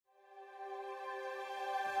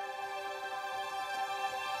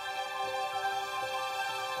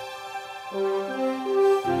Hi,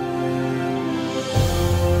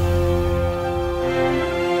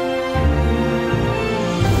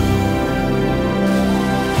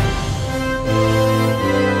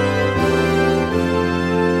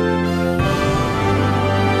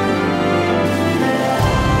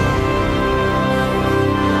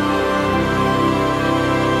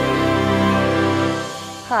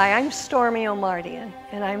 I'm Stormie Omartian,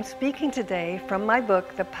 and I'm speaking today from my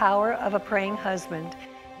book, The Power of a Praying Husband.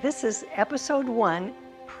 This is episode 1,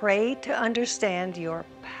 Pray to Understand Your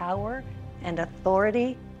Power and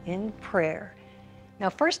Authority in Prayer. Now,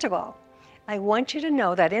 first of all, I want you to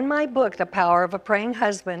know that in my book, The Power of a Praying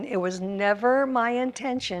Husband, it was never my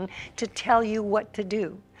intention to tell you what to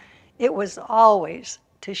do. It was always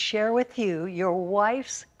to share with you your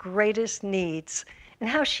wife's greatest needs and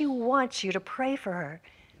how she wants you to pray for her.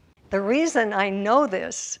 The reason I know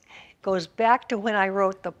this goes back to when I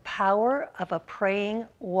wrote The Power of a Praying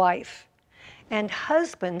Wife. And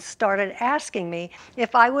husbands started asking me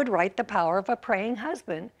if I would write The Power of a Praying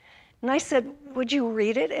Husband. And I said, would you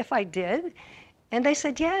read it if I did? And they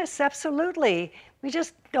said, yes, absolutely. We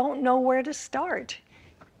just don't know where to start.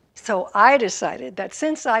 So I decided that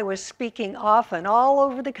since I was speaking often all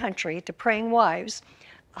over the country to praying wives,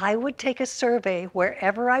 I would take a survey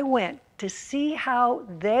wherever I went to see how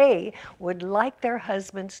they would like their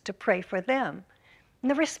husbands to pray for them.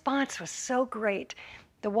 And the response was so great.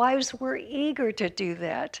 The wives were eager to do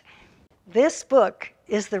that. This book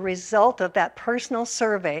is the result of that personal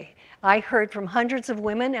survey. I heard from hundreds of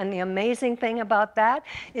women, and the amazing thing about that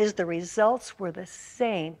is the results were the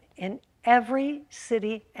same in every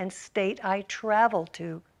city and state I traveled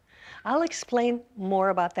to. I'll explain more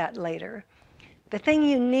about that later. The thing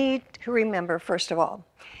you need to remember, first of all,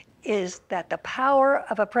 is that the power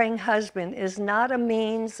of a praying husband is not a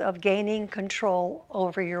means of gaining control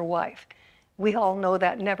over your wife. We all know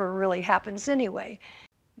that never really happens anyway.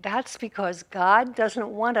 That's because God doesn't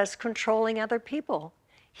want us controlling other people.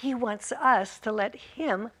 He wants us to let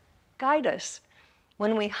Him guide us.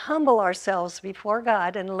 When we humble ourselves before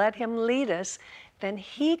God and let Him lead us, then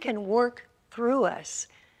He can work through us.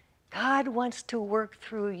 God wants to work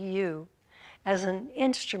through you as an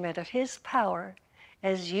instrument of His power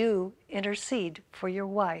as you intercede for your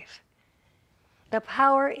wife. The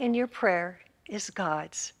power in your prayer is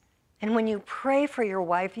God's. And when you pray for your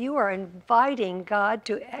wife, you are inviting God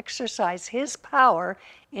to exercise His power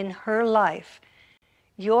in her life.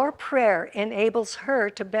 Your prayer enables her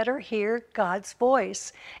to better hear God's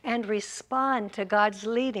voice and respond to God's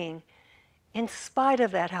leading. In spite of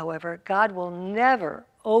that, however, God will never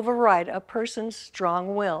override a person's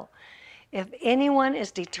strong will. If anyone is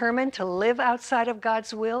determined to live outside of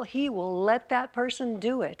God's will, He will let that person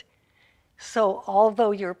do it. So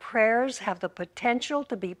although your prayers have the potential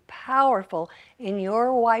to be powerful in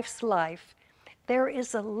your wife's life, there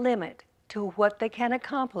is a limit to what they can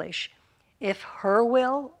accomplish if her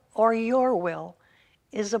will or your will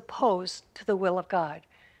is opposed to the will of God.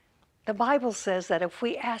 The Bible says that if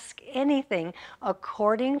we ask anything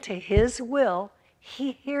according to His will,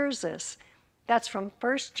 He hears us. That's from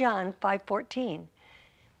 1 John 5:14.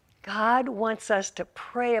 God wants us to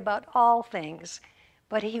pray about all things,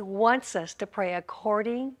 but He wants us to pray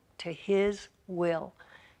according to His will.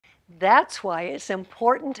 That's why it's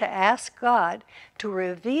important to ask God to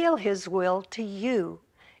reveal His will to you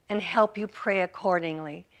and help you pray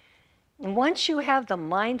accordingly. And once you have the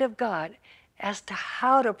mind of God as to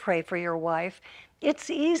how to pray for your wife, it's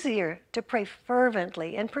easier to pray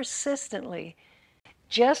fervently and persistently.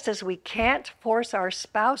 Just as we can't force our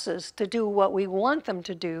spouses to do what we want them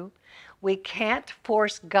to do, we can't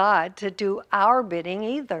force God to do our bidding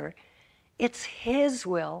either. It's His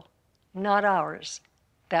will, not ours,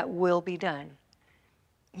 that will be done.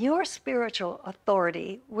 Your spiritual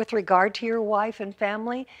authority with regard to your wife and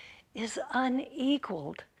family is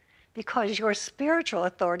unequaled. Because your spiritual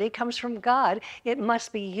authority comes from God, it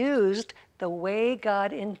must be used the way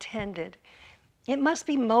God intended. It must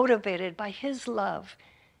be motivated by His love.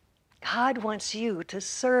 God wants you to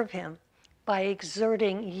serve Him by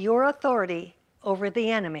exerting your authority over the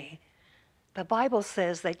enemy. The Bible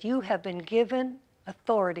says that you have been given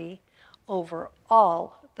authority over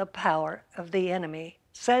all the power of the enemy.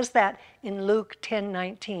 It says that in Luke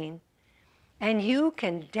 10:19. And you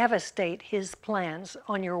can devastate his plans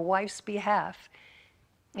on your wife's behalf.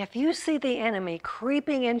 If you see the enemy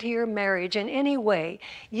creeping into your marriage in any way,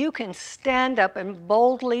 you can stand up and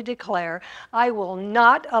boldly declare, I will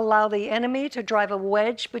not allow the enemy to drive a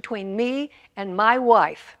wedge between me and my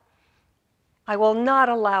wife. I will not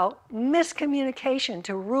allow miscommunication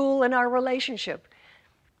to rule in our relationship.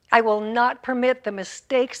 I will not permit the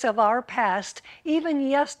mistakes of our past, even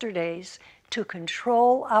yesterday's, to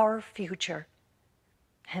control our future.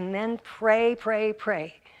 And then pray, pray,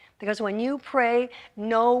 pray. Because when you pray,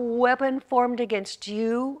 no weapon formed against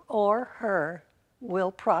you or her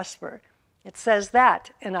will prosper. It says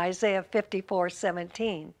that in Isaiah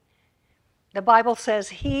 54:17. The Bible says,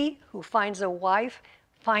 he who finds a wife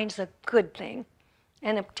finds a good thing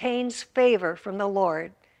and obtains favor from the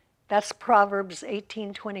Lord. That's Proverbs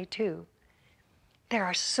 18:22. There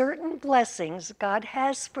are certain blessings God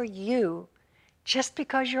has for you just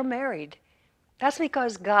because you're married. That's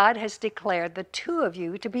because God has declared the two of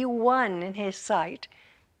you to be one in his sight.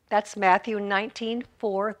 That's Matthew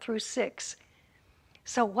 19:4-6.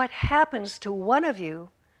 So what happens to one of you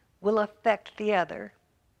will affect the other.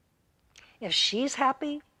 If she's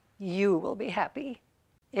happy, you will be happy.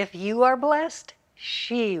 If you are blessed,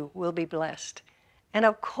 she will be blessed. And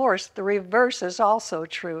of course, the reverse is also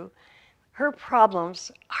true. Her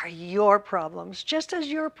problems are your problems, just as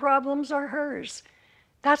your problems are hers.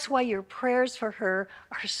 That's why your prayers for her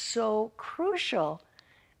are so crucial.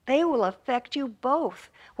 They will affect you both.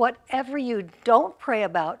 Whatever you don't pray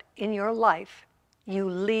about in your life, you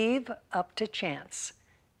leave up to chance.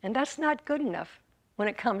 And that's not good enough when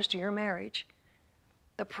it comes to your marriage.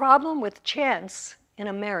 The problem with chance in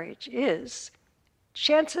a marriage is,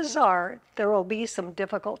 chances are there will be some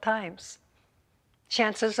difficult times.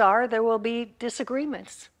 Chances are there will be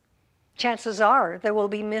disagreements. Chances are there will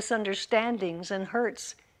be misunderstandings and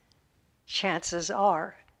hurts. Chances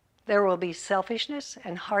are there will be selfishness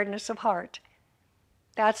and hardness of heart.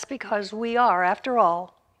 That's because we are, after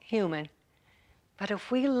all, human. But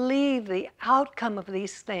if we leave the outcome of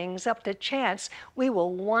these things up to chance, we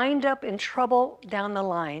will wind up in trouble down the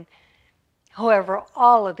line. However,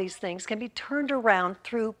 all of these things can be turned around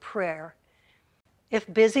through prayer. If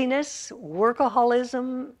busyness,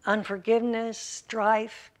 workaholism, unforgiveness,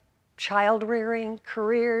 strife, child-rearing,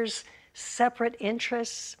 careers, separate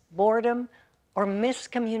interests, boredom, or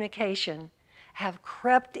miscommunication have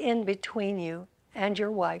crept in between you and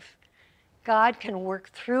your wife, God can work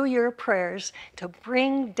through your prayers to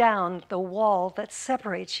bring down the wall that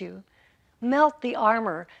separates you, melt the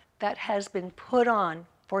armor that has been put on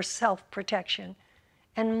for self-protection,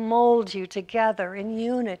 and mold you together in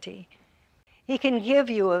unity. He can give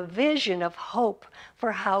you a vision of hope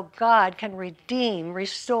for how God can redeem,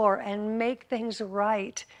 restore, and make things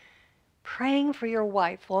right. Praying for your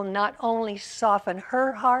wife will not only soften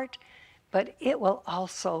her heart, but it will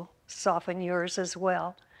also soften yours as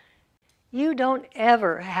well. You don't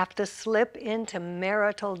ever have to slip into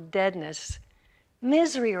marital deadness.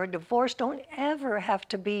 Misery or divorce don't ever have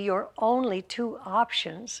to be your only two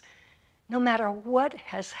options. No matter what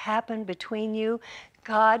has happened between you,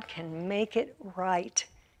 God can make it right.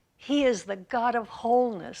 He is the God of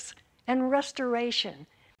wholeness and restoration.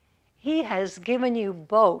 He has given you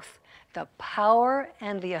both the power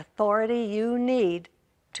and the authority you need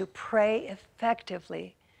to pray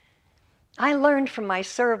effectively. I learned from my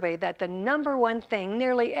survey that the number one thing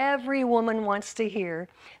nearly every woman wants to hear,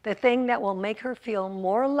 the thing that will make her feel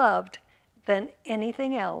more loved than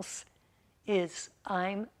anything else, is,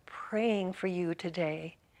 "I'm praying for you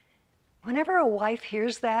today." Whenever a wife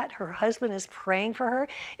hears that her husband is praying for her,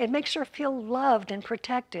 it makes her feel loved and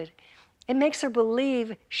protected. It makes her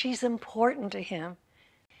believe she's important to him.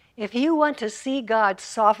 If you want to see God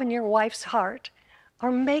soften your wife's heart,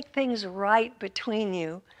 or make things right between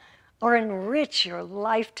you, or enrich your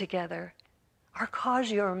life together, or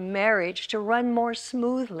cause your marriage to run more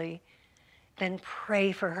smoothly, then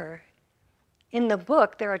pray for her. In the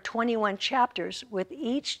book, there are 21 chapters, with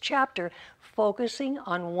each chapter focusing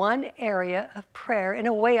on one area of prayer in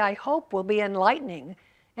a way I hope will be enlightening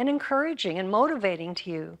and encouraging and motivating to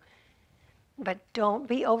you. But don't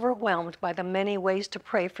be overwhelmed by the many ways to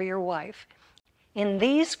pray for your wife. In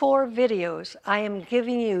these 4 videos, I am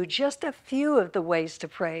giving you just a few of the ways to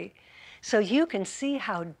pray, so you can see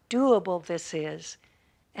how doable this is,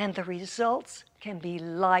 and the results can be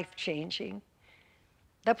life-changing.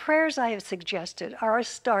 The prayers I have suggested are a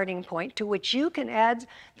starting point to which you can add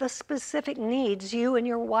the specific needs you and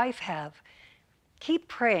your wife have. Keep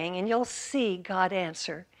praying and you'll see God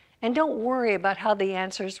answer. And don't worry about how the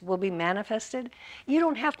answers will be manifested. You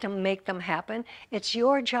don't have to make them happen. It's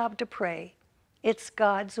your job to pray. It's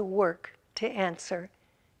God's work to answer.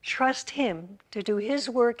 Trust Him to do His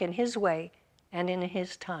work in His way and in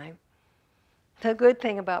His time. The good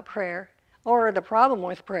thing about prayer, or the problem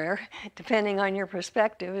with prayer, depending on your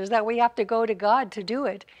perspective, is that we have to go to God to do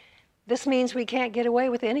it. This means we can't get away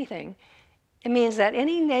with anything. It means that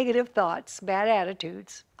any negative thoughts, bad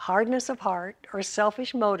attitudes, hardness of heart, or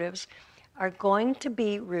selfish motives are going to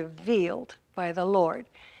be revealed by the Lord.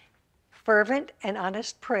 Fervent and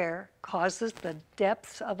honest prayer causes the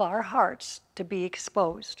depths of our hearts to be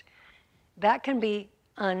exposed. That can be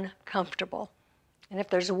uncomfortable. And if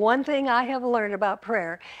there's one thing I have learned about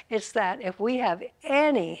prayer, it's that if we have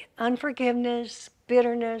any unforgiveness,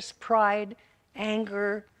 bitterness, pride,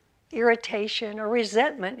 anger, irritation, or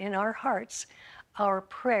resentment in our hearts, our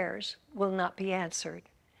prayers will not be answered.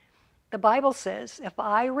 The Bible says, if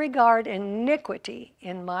I regard iniquity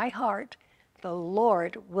in my heart, the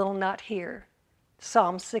Lord will not hear.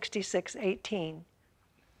 Psalm 66:18.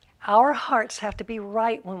 Our hearts have to be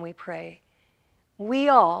right when we pray. We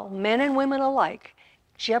all, men and women alike,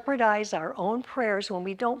 jeopardize our own prayers when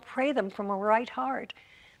we don't pray them from a right heart.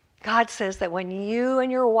 God says that when you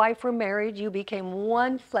and your wife were married, you became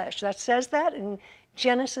one flesh. That says that in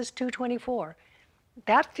Genesis 2:24.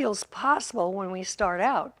 That feels possible when we start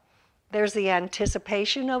out. There's the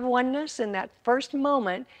anticipation of oneness in that first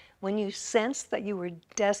moment when you sense that you were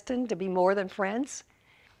destined to be more than friends.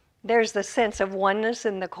 There's the sense of oneness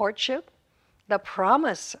in the courtship, the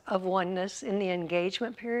promise of oneness in the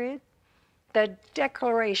engagement period, the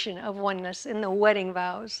declaration of oneness in the wedding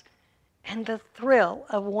vows, and the thrill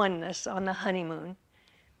of oneness on the honeymoon.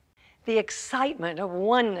 The excitement of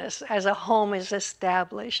oneness as a home is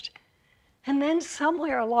established. And then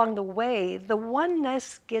somewhere along the way, the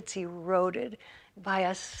oneness gets eroded by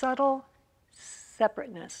a subtle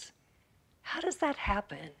separateness. How does that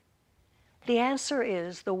happen? The answer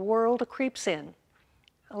is the world creeps in,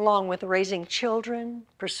 along with raising children,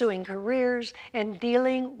 pursuing careers, and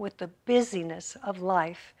dealing with the busyness of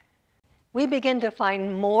life. We begin to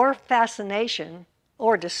find more fascination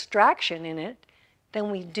or distraction in it than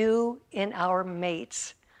we do in our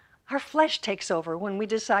mates. Our flesh takes over when we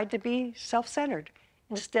decide to be self-centered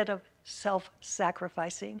instead of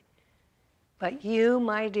self-sacrificing. But you,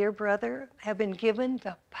 my dear brother, have been given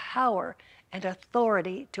the power and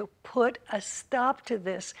authority to put a stop to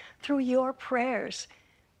this through your prayers.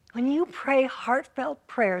 When you pray heartfelt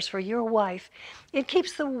prayers for your wife, it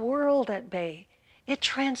keeps the world at bay. It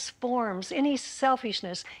transforms any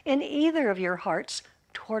selfishness in either of your hearts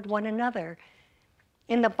toward one another.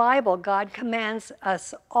 In the Bible, God commands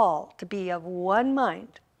us all to be of one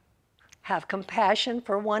mind, have compassion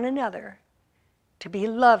for one another, to be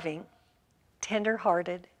loving,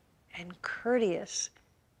 tender-hearted, and courteous.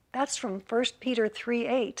 That's from 1 Peter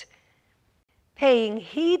 3:8. Paying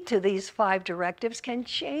heed to these 5 directives can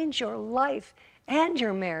change your life and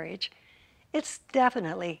your marriage. It's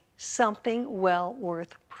definitely something well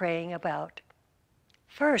worth praying about.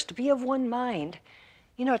 First, be of one mind.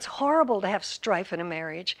 You know, it's horrible to have strife in a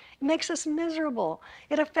marriage. It makes us miserable.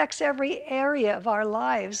 It affects every area of our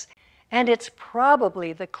lives. And it's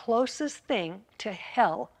probably the closest thing to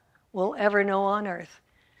hell we'll ever know on earth.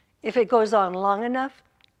 If it goes on long enough,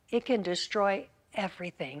 it can destroy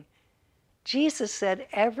everything. Jesus said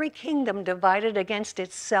every kingdom divided against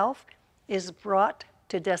itself is brought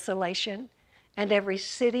to desolation, and every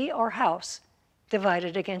city or house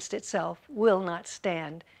divided against itself will not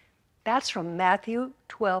stand. That's from Matthew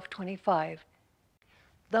 12:25.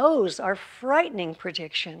 Those are frightening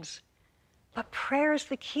predictions. But prayer is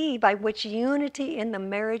the key by which unity in the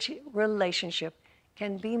marriage relationship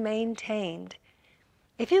can be maintained.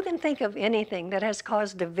 If you can think of anything that has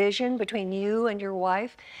caused division between you and your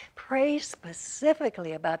wife, pray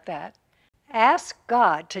specifically about that. Ask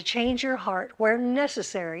God to change your heart where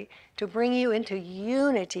necessary to bring you into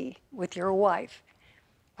unity with your wife.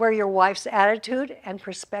 Where your wife's attitude and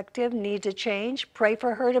perspective need to change, pray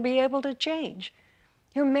for her to be able to change.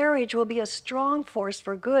 Your marriage will be a strong force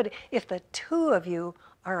for good if the two of you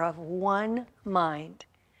are of one mind.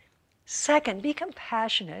 Second, be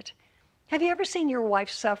compassionate. Have you ever seen your wife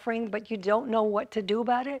suffering, but you don't know what to do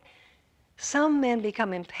about it? Some men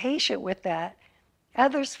become impatient with that.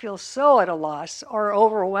 Others feel so at a loss or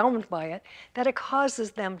overwhelmed by it that it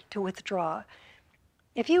causes them to withdraw.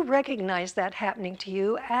 If you recognize that happening to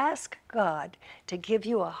you, ask God to give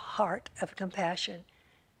you a heart of compassion.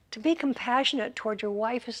 To be compassionate toward your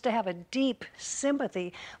wife is to have a deep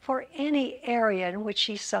sympathy for any area in which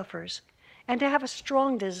she suffers, and to have a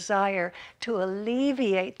strong desire to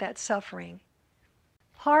alleviate that suffering.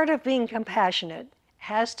 Part of being compassionate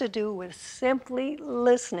has to do with simply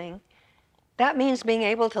listening. That means being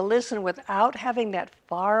able to listen without having that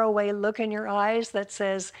faraway look in your eyes that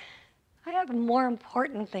says, I have more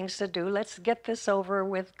important things to do. Let's get this over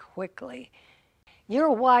with quickly.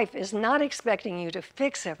 Your wife is not expecting you to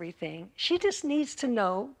fix everything. She just needs to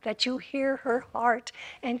know that you hear her heart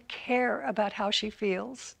and care about how she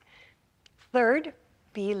feels. Third,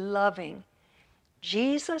 be loving.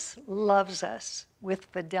 Jesus loves us with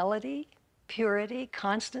fidelity, purity,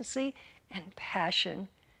 constancy, and passion,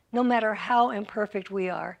 no matter how imperfect we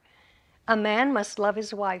are. A man must love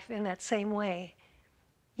his wife in that same way.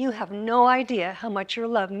 You have no idea how much your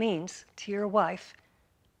love means to your wife.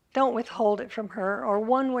 Don't withhold it from her, or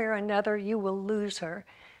one way or another you will lose her.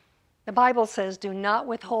 The Bible says, do not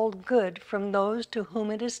withhold good from those to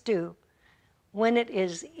whom it is due, when it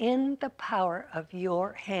is in the power of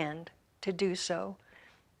your hand to do so.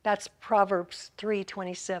 That's Proverbs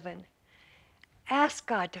 3:27. Ask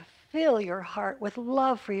God to fill your heart with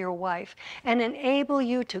love for your wife and enable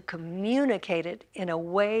you to communicate it in a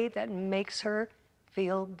way that makes her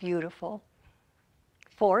feel beautiful.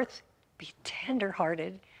 Fourth, be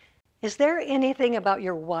tender-hearted. Is there anything about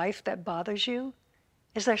your wife that bothers you?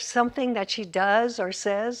 Is there something that she does or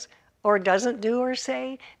says or doesn't do or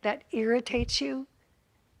say that irritates you?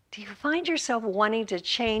 Do you find yourself wanting to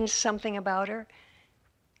change something about her?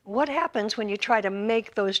 What happens when you try to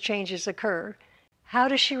make those changes occur? How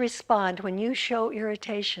does she respond when you show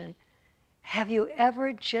irritation? Have you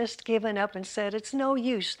ever just given up and said, it's no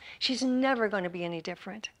use, she's never going to be any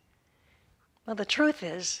different? Well, the truth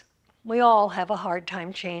is, we all have a hard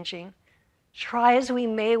time changing. Try as we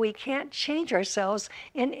may, we can't change ourselves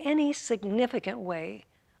in any significant way.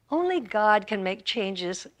 Only God can make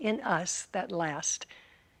changes in us that last.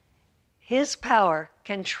 His power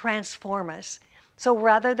can transform us. So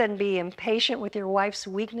rather than be impatient with your wife's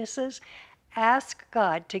weaknesses, ask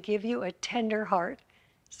God to give you a tender heart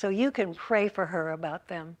so you can pray for her about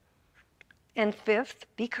them. And fifth,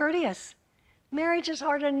 be courteous. Marriage is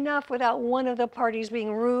hard enough without one of the parties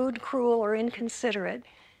being rude, cruel, or inconsiderate.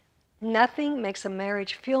 Nothing makes a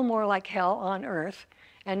marriage feel more like hell on earth,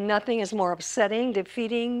 and nothing is more upsetting,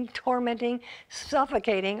 defeating, tormenting,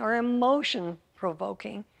 suffocating, or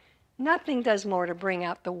emotion-provoking. Nothing does more to bring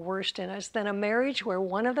out the worst in us than a marriage where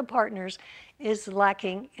one of the partners is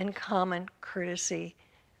lacking in common courtesy.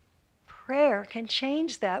 Prayer can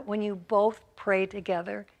change that when you both pray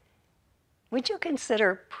together. Would you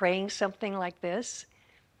consider praying something like this?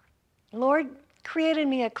 Lord, create in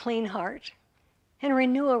me a clean heart and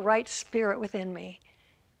renew a right spirit within me.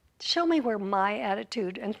 Show me where my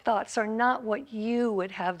attitude and thoughts are not what you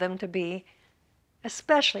would have them to be,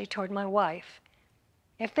 especially toward my wife.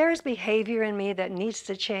 If there's behavior in me that needs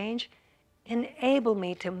to change, enable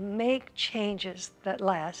me to make changes that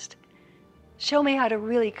last. Show me how to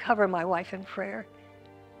really cover my wife in prayer.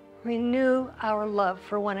 Renew our love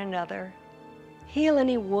for one another. Heal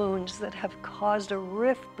any wounds that have caused a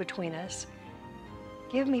rift between us.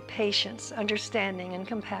 Give me patience, understanding, and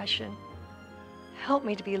compassion. Help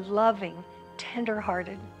me to be loving,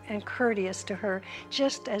 tender-hearted, and courteous to her,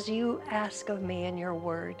 just as you ask of me in your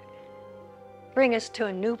word. Bring us to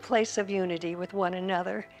a new place of unity with one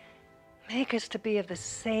another. Make us to be of the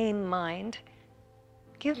same mind.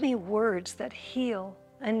 Give me words that heal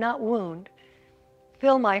and not wound.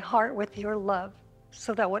 Fill my heart with your love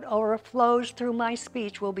so that what overflows through my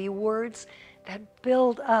speech will be words that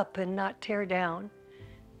build up and not tear down.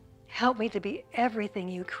 Help me to be everything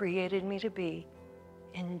you created me to be.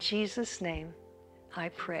 In Jesus' name, I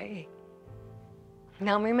pray.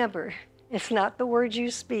 Now remember, it's not the words you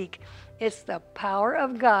speak, it's the power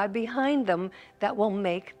of God behind them that will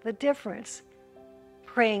make the difference.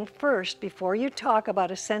 Praying first before you talk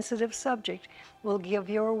about a sensitive subject will give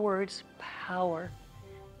your words power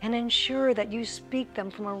and ensure that you speak them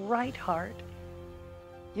from a right heart.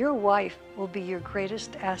 Your wife will be your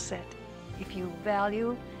greatest asset if you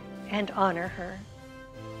value and honor her.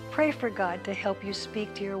 Pray for God to help you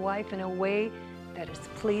speak to your wife in a way that is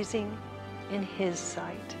pleasing in His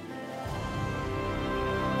sight.